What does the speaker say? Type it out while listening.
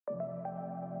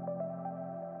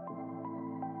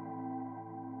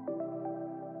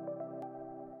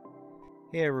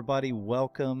Hey everybody,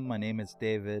 welcome. My name is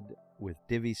David with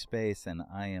Divi Space, and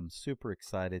I am super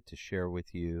excited to share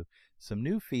with you some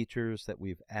new features that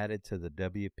we've added to the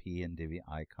WP and Divi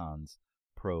Icons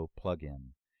Pro plugin.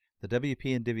 The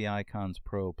WP and Divi Icons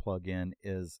Pro plugin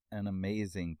is an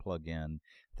amazing plugin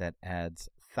that adds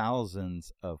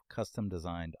thousands of custom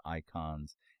designed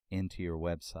icons into your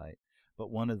website.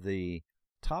 But one of the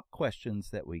top questions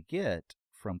that we get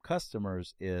from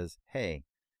customers is, hey,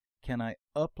 can I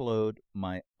upload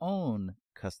my own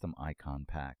custom icon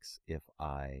packs if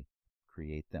I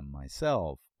create them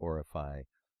myself, or if I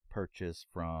purchase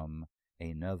from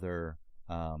another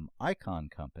icon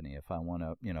company? If I want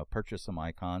to, purchase some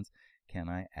icons, can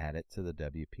I add it to the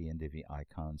WP and Divi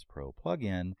Icons Pro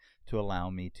plugin to allow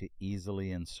me to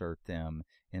easily insert them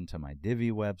into my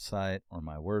Divi website or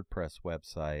my WordPress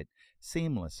website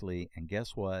seamlessly? And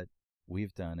guess what?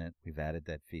 We've done it. We've added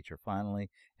that feature finally,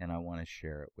 and I want to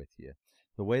share it with you.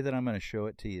 The way that I'm going to show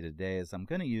it to you today is I'm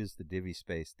going to use the Divi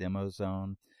Space Demo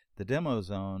Zone. The Demo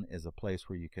Zone is a place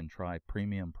where you can try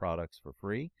premium products for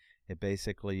free. It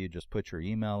basically, you just put your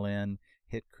email in,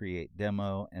 hit Create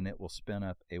Demo, and it will spin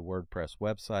up a WordPress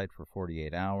website for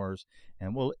 48 hours,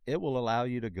 and it will allow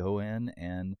you to go in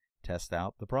and test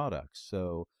out the products.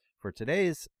 So for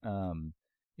today's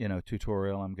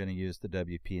tutorial, I'm going to use the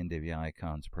WP and Divi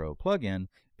Icons Pro plugin,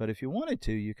 but if you wanted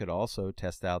to, you could also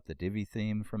test out the Divi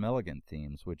theme from Elegant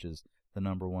Themes, which is the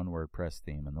 #1 WordPress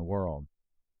theme in the world.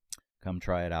 Come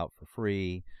try it out for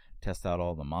free, test out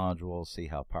all the modules, see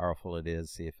how powerful it is,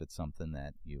 see if it's something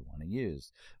that you want to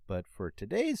use. But for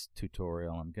today's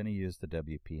tutorial, I'm going to use the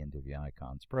WP and Divi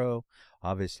Icons Pro.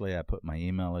 Obviously, I put my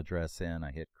email address in,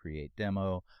 I hit Create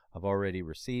Demo. I've already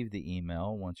received the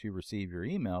email. Once you receive your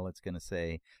email, it's going to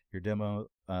say your Demo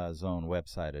Zone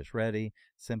website is ready.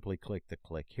 Simply click the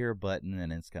Click Here button,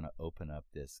 and it's going to open up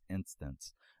this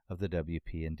instance of the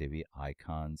WP and Divi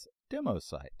Icons demo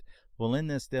site. Well, in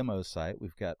this demo site,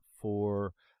 we've got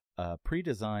 4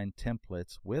 pre-designed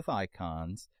templates with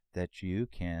icons that you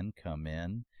can come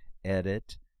in,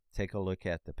 edit, take a look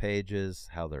at the pages,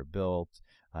 how they're built,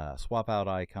 swap out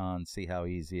icons, see how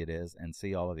easy it is, and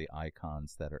see all of the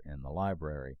icons that are in the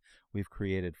library. We've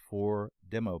created 4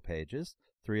 demo pages,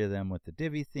 3 of them with the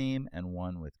Divi theme and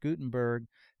 1 with Gutenberg.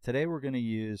 Today we're going to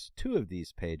use 2 of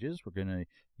these pages. We're going to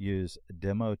use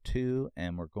Demo 2,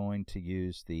 and we're going to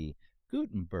use the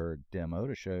Gutenberg demo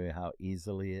to show you how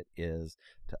easily it is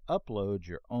to upload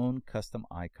your own custom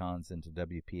icons into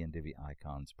WP and Divi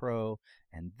Icons Pro,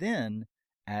 and then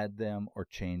add them or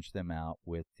change them out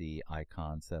with the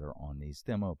icons that are on these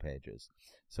demo pages.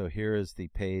 So here is the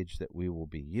page that we will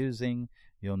be using.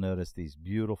 You'll notice these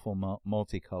beautiful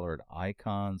multicolored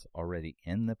icons already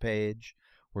in the page.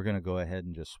 We're going to go ahead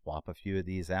and just swap a few of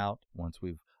these out once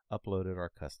we've uploaded our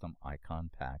custom icon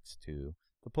packs to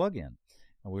the plugin.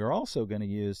 And we're also going to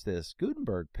use this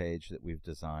Gutenberg page that we've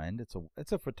designed.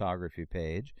 It's a photography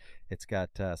page. It's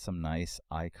got some nice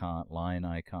line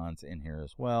icons in here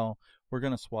as well. We're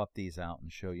going to swap these out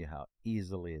and show you how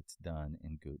easily it's done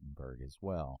in Gutenberg as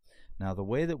well. Now, the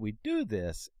way that we do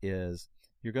this is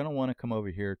you're going to want to come over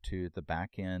here to the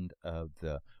back end of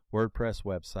the WordPress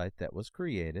website that was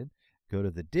created. Go to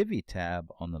the Divi tab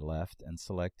on the left and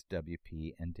select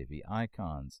WP and Divi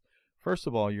Icons. First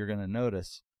of all, you're going to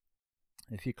notice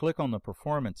if you click on the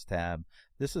Performance tab,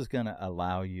 this is going to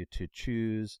allow you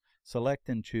to select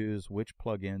and choose which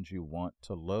plugins you want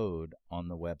to load on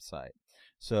the website.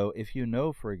 So if you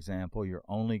know, for example, you're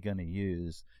only going to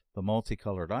use the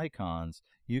multicolored icons,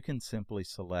 you can simply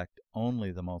select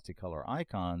only the multicolor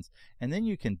icons, and then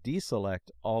you can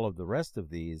deselect all of the rest of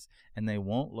these, and they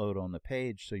won't load on the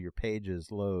page, so your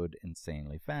pages load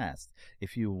insanely fast.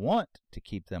 If you want to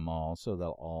keep them all so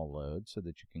they'll all load so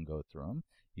that you can go through them,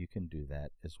 you can do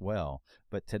that as well.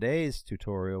 But today's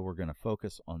tutorial, we're going to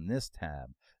focus on this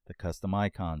tab, the Custom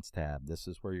Icons tab. This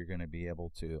is where you're going to be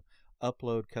able to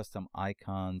upload custom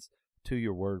icons to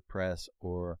your WordPress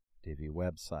or Divi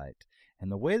website. And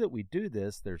the way that we do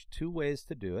this, there's 2 ways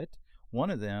to do it.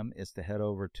 One of them is to head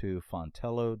over to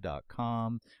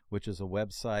fontello.com, which is a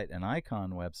website, an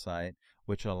icon website,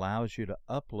 which allows you to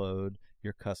upload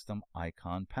your custom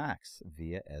icon packs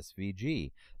via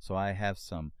SVG. So I have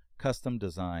some custom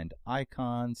designed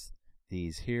icons,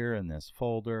 these here in this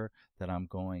folder, that I'm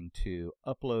going to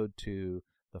upload to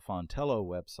the Fontello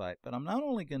website. But I'm not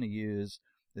only going to use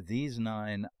these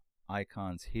 9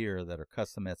 icons here that are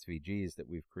custom SVGs that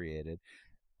we've created.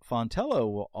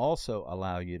 Fontello will also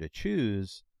allow you to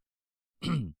choose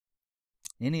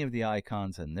any of the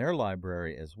icons in their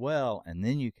library as well, and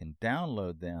then you can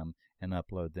download them and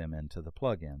upload them into the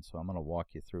plugin. So I'm going to walk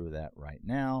you through that right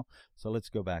now. So let's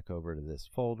go back over to this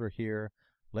folder here.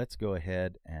 let's go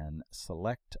ahead and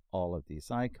select all of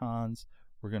these icons.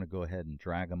 We're going to go ahead and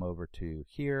drag them over to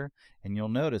here, and you'll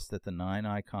notice that the 9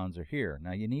 icons are here.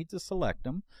 Now you need to select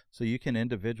them, so you can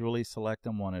individually select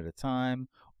them one at a time,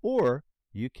 or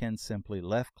you can simply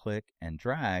left click and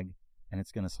drag, and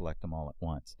it's going to select them all at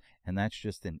once. And that's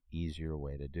just an easier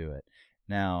way to do it.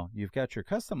 Now you've got your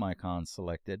custom icons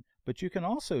selected, but you can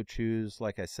also choose,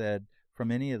 like I said,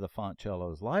 from any of the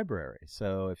Fontcello's library.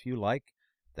 So if you like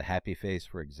the happy face,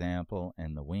 for example,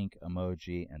 and the wink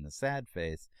emoji and the sad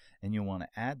face, and you want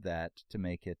to add that to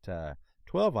make it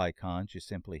 12 icons, you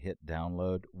simply hit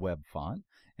download web font,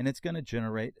 and it's going to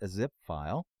generate a zip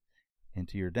file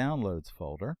into your downloads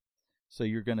folder. So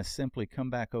you're going to simply come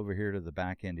back over here to the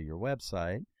back end of your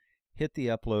website, hit the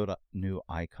upload new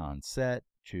icon set,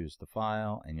 choose the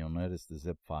file, and you'll notice the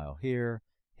zip file here,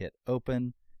 hit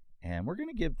open, and we're going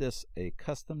to give this a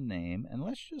custom name, and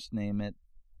let's just name it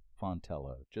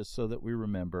Fontcello, just so that we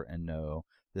remember and know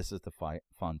this is the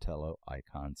Fontcello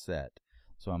icon set.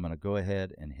 So I'm going to go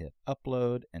ahead and hit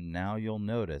upload, and now you'll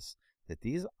notice that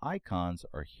these icons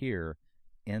are here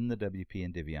in the WP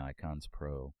and Divi Icons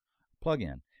Pro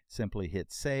plugin. Simply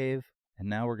hit save, and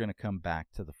now we're going to come back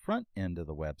to the front end of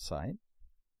the website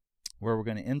where we're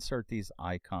going to insert these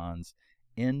icons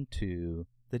into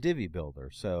the Divi Builder.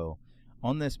 So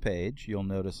on this page, you'll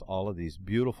notice all of these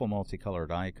beautiful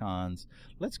multicolored icons.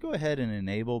 Let's go ahead and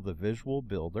enable the Visual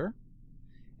Builder,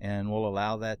 and we'll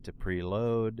allow that to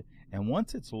preload. And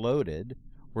once it's loaded,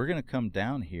 we're going to come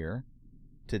down here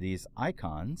to these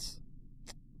icons,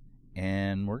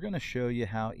 and we're going to show you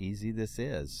how easy this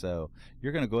is. So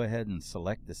you're going to go ahead and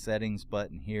select the settings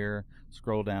button here,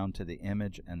 scroll down to the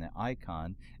image and the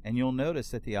icon, and you'll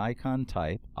notice that the icon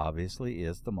type obviously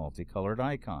is the multicolored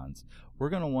icons. We're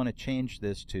going to want to change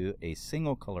this to a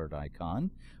single colored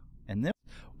icon, and then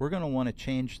we're going to want to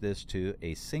change this to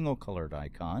a single colored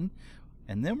icon.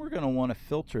 And then we're going to want to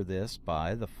filter this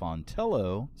by the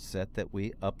Fontcello set that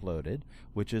we uploaded,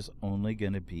 which is only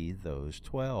going to be those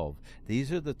 12.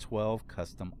 These are the 12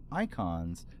 custom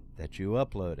icons that you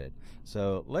uploaded.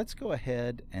 So let's go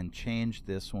ahead and change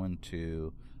this one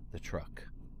to the truck,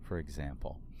 for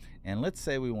example. And let's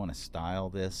say we want to style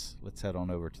this. Let's head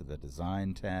on over to the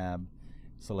Design tab,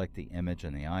 select the image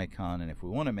and the icon, and if we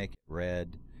want to make it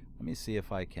red, let me see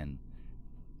if I can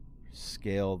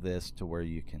scale this to where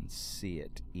you can see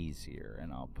it easier,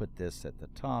 and I'll put this at the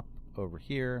top over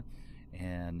here,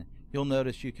 and you'll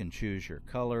notice you can choose your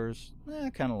colors.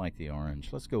 Kind of like the orange.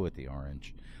 Let's go with the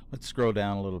orange. Let's scroll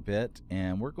down a little bit,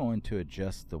 and we're going to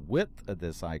adjust the width of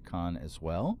this icon as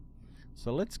well.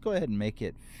 So let's go ahead and make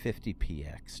it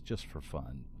 50px just for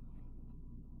fun,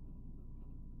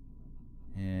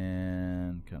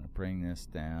 and kind of bring this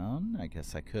down. I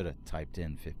guess I could have typed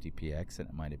in 50px and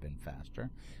it might have been faster.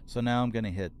 So now I'm going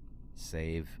to hit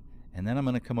save, and then I'm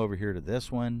going to come over here to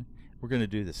this one. We're going to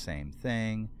do the same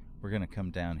thing. We're going to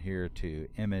come down here to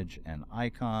image and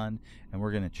icon, and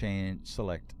we're going to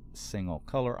select single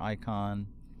color icon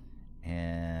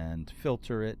and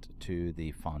filter it to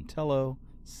the Fontcello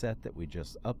set that we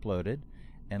just uploaded,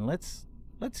 and let's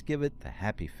give it the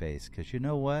happy face, because you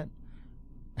know what?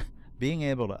 Being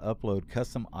able to upload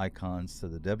custom icons to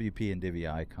the WP and Divi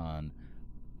Icon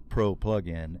Pro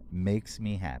plugin makes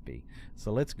me happy.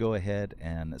 So let's go ahead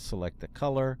and select the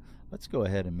color. Let's go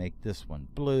ahead and make this one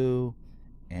blue,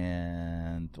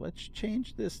 and let's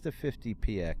change this to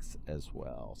 50px as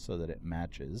well so that it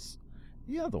matches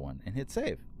the other one, and hit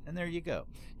save. And there you go.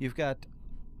 You've got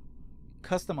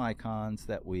custom icons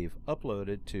that we've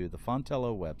uploaded to the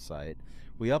Fontcello website.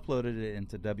 We uploaded it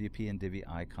into WP and Divi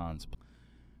Icons.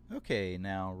 Okay,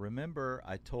 now remember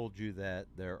I told you that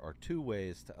there are 2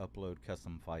 ways to upload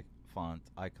custom font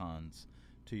icons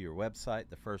to your website.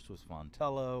 The first was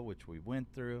Fontcello, which we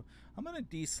went through. I'm going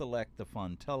to deselect the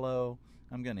Fontcello.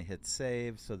 I'm going to hit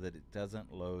save so that it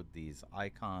doesn't load these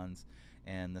icons.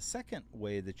 And the second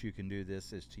way that you can do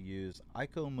this is to use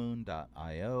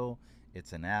icomoon.io.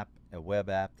 It's an app, a web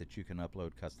app that you can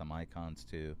upload custom icons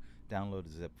to, download a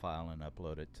zip file and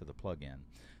upload it to the plugin.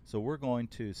 So we're going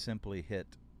to simply hit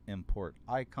import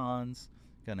icons.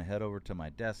 Going to head over to my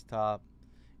desktop,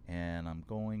 and I'm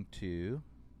going to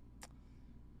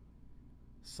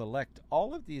select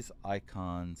all of these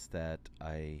icons that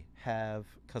I have,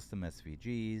 custom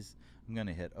SVGs. I'm going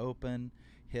to hit open,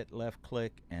 hit left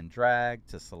click and drag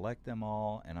to select them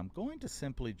all, and I'm going to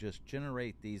simply just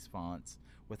generate these fonts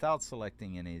without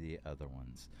selecting any of the other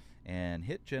ones, and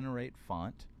hit generate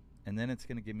font, and then it's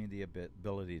going to give me the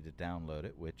ability to download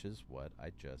it, which is what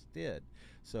I just did.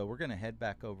 So we're going to head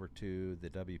back over to the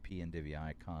WP and Divi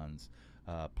Icons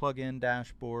plugin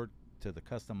dashboard, to the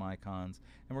custom icons,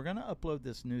 and we're going to upload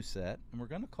this new set, and we're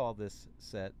going to call this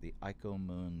set the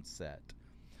IcoMoon set.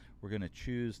 We're going to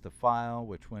choose the file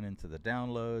which went into the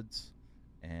downloads,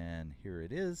 and here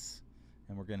it is,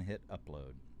 and we're going to hit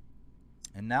upload.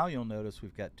 And now you'll notice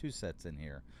we've got two sets in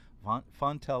here,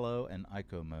 Fontello and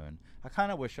IcoMoon. I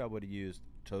kind of wish I would have used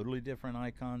totally different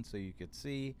icons so you could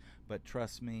see, but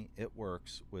trust me, it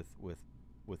works with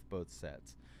both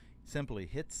sets. Simply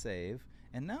hit save,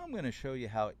 and now I'm going to show you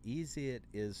how easy it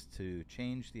is to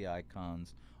change the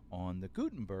icons on the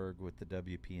Gutenberg with the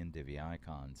WP and Divi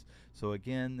icons. So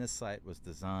again, this site was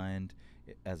designed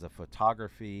as a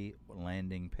photography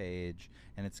landing page,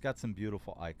 and it's got some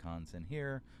beautiful icons in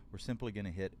here. We're simply going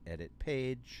to hit edit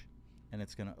page, and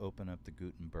it's going to open up the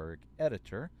Gutenberg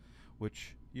editor,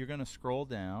 which you're going to scroll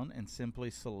down and simply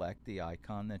select the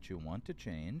icon that you want to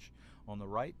change. On the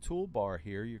right toolbar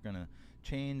here, you're going to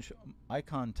change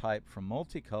icon type from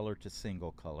multicolor to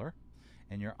single color.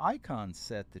 And your icon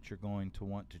set that you're going to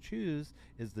want to choose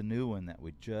is the new one that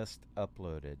we just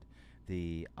uploaded,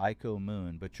 the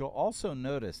IcoMoon. But you'll also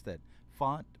notice that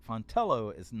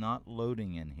Fontello is not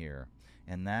loading in here,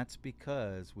 and that's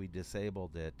because we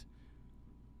disabled it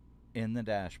in the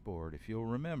dashboard. If you'll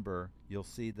remember, you'll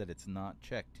see that it's not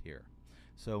checked here.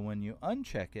 So when you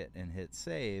uncheck it and hit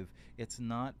save, it's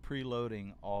not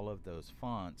preloading all of those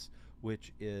fonts,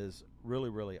 which is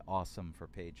really awesome for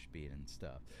page speed and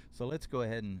stuff. So let's go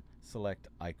ahead and select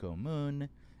IcoMoon,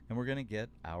 and we're going to get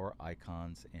our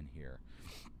icons in here.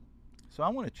 So I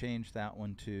want to change that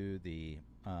one to the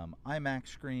iMac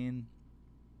screen.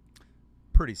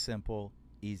 Pretty simple,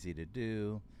 easy to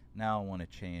do. Now I want to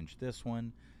change this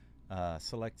one.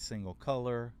 Select single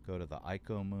color, go to the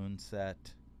IcoMoon set,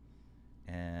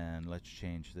 and let's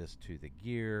change this to the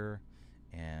gear.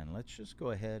 And let's just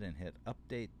go ahead and hit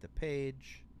update the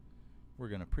page. We're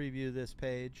going to preview this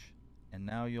page, and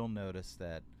now you'll notice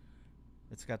that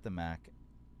it's got the Mac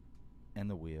and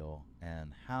the wheel.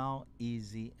 And how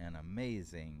easy and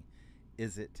amazing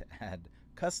is it to add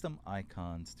custom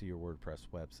icons to your WordPress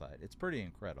website? It's pretty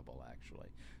incredible, actually.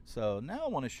 So now I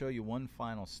want to show you one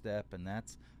final step, and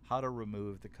that's how to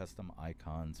remove the custom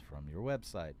icons from your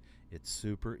website. It's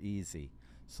super easy.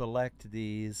 Select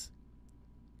these,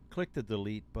 click the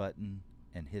delete button,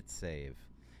 and hit save.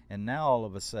 And now all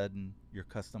of a sudden your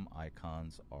custom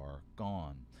icons are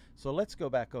gone. So let's go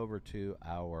back over to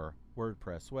our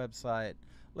WordPress website.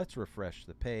 Let's refresh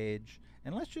the page,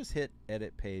 and let's just hit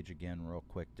edit page again real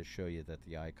quick to show you that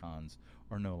the icons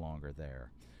are no longer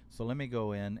there. So let me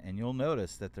go in, and you'll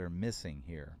notice that they're missing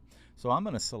here. So I'm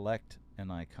going to select an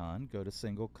icon, go to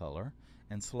single color,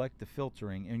 and select the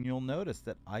filtering, and you'll notice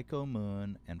that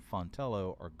IcoMoon and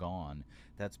Fontello are gone.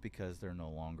 That's because they're no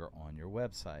longer on your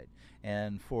website.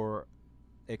 And for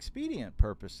expedient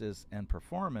purposes and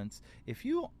performance, if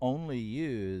you only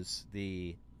use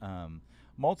the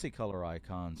multicolor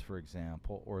icons, for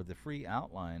example, or the free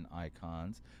outline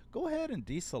icons, go ahead and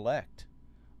deselect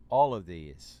all of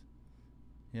these,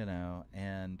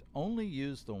 and only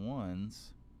use the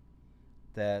ones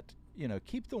that,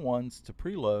 keep the ones to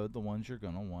preload, the ones you're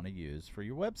going to want to use for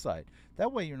your website.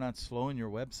 That way you're not slowing your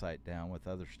website down with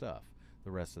other stuff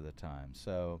the rest of the time.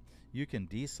 So you can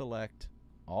deselect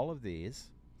all of these,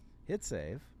 hit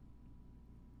save,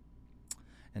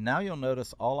 and now you'll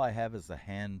notice all I have is the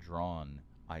hand-drawn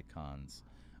icons.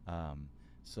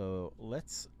 So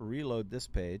let's reload this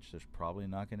page. There's probably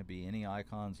not going to be any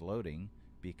icons loading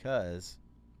because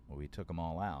we took them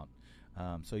all out.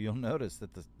 So you'll notice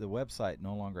that the website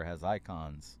no longer has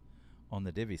icons on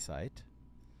the Divi site,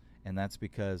 and that's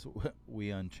because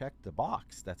we unchecked the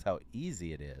box. That's how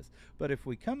easy it is. But if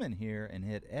we come in here and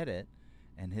hit edit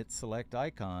and hit select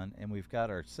icon, and we've got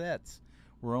our sets,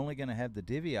 we're only going to have the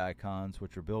Divi icons,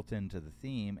 which are built into the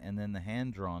theme, and then the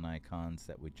hand-drawn icons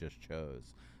that we just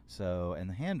chose. So, and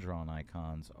the hand-drawn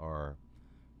icons are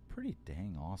pretty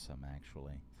dang awesome,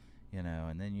 actually.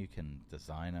 And then you can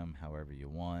design them however you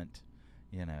want.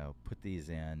 Put these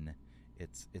in.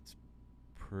 It's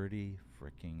pretty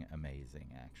freaking amazing,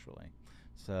 actually.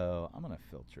 So I'm going to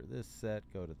filter this set,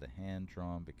 go to the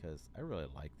hand-drawn because I really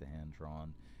like the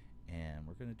hand-drawn, and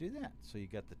we're going to do that. So you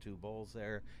got the two bowls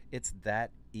there. It's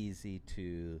that easy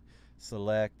to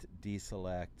select,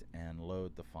 deselect, and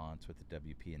load the fonts with the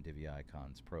WP and Divi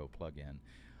Icons Pro plugin.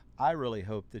 I really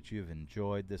hope that you've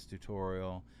enjoyed this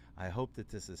tutorial. I hope that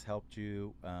this has helped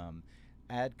you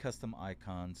add custom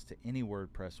icons to any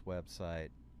WordPress website.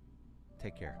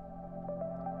 Take care.